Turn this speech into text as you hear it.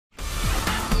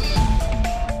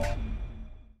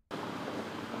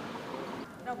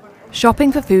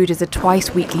Shopping for food is a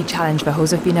twice-weekly challenge for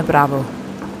Josefina Bravo.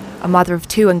 A mother of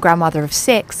 2 and grandmother of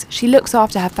 6, she looks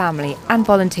after her family and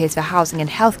volunteers for housing and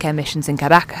healthcare missions in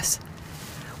Caracas.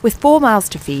 With 4 mouths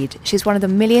to feed, she's one of the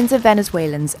millions of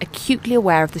Venezuelans acutely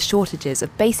aware of the shortages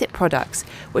of basic products,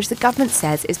 which the government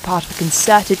says is part of a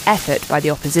concerted effort by the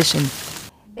opposition.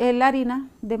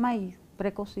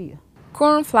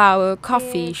 Corn flour,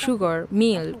 coffee, sugar,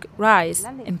 milk, rice,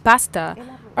 and pasta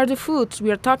are the foods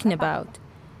we are talking about.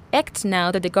 Eggs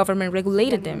now that the government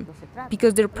regulated them,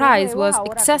 because their price was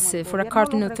excessive for a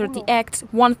carton of 30 eggs,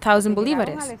 1,000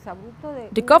 bolívares.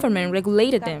 The government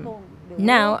regulated them.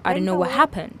 Now, I don't know what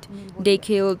happened. They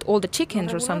killed all the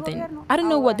chickens or something. I don't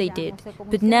know what they did,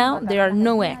 but now there are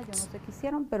no eggs.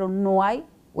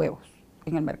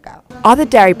 Other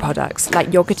dairy products,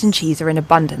 like yogurt and cheese, are in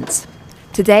abundance.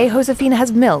 Today, Josefina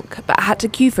has milk, but had to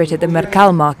queue for it at the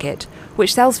Mercal market,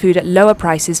 which sells food at lower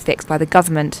prices fixed by the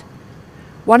government.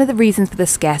 One of the reasons for the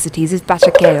scarcities is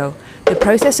bachaqueo, the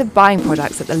process of buying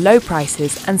products at the low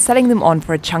prices and selling them on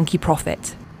for a chunky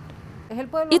profit.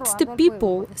 It's the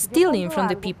people stealing from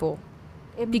the people.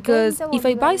 Because if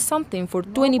I buy something for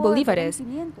 20 bolívares,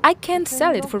 I can't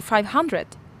sell it for 500.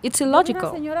 It's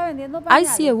illogical. I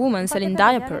see a woman selling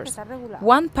diapers.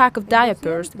 One pack of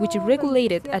diapers, which is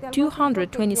regulated at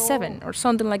 227 or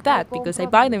something like that, because I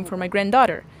buy them for my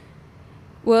granddaughter.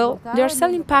 Well, they are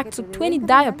selling packs of 20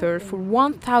 diapers for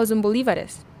 1,000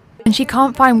 bolívares. When she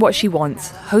can't find what she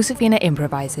wants, Josefina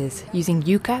improvises, using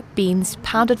yuca, beans,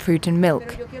 pounded fruit and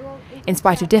milk. In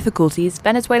spite of difficulties,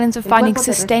 Venezuelans are finding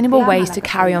sustainable ways to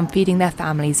carry on feeding their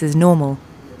families as normal.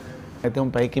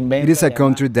 It is a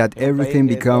country that everything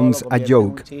becomes a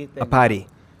joke, a party,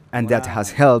 and that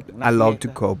has helped a lot to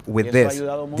cope with this.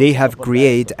 They have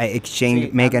created an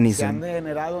exchange mechanism.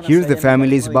 Here's the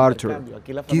family's barter.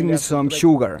 Give me some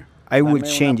sugar. I will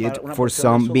change it for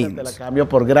some beans.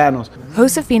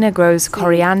 Josefina grows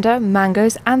coriander,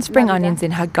 mangoes and spring onions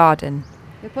in her garden.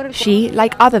 She,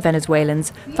 like other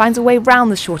Venezuelans, finds a way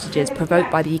round the shortages provoked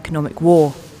by the economic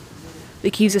war. The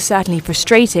queues are certainly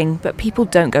frustrating, but people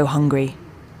don't go hungry.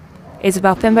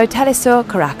 Isabel Fimbo, Telesur,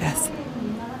 Caracas.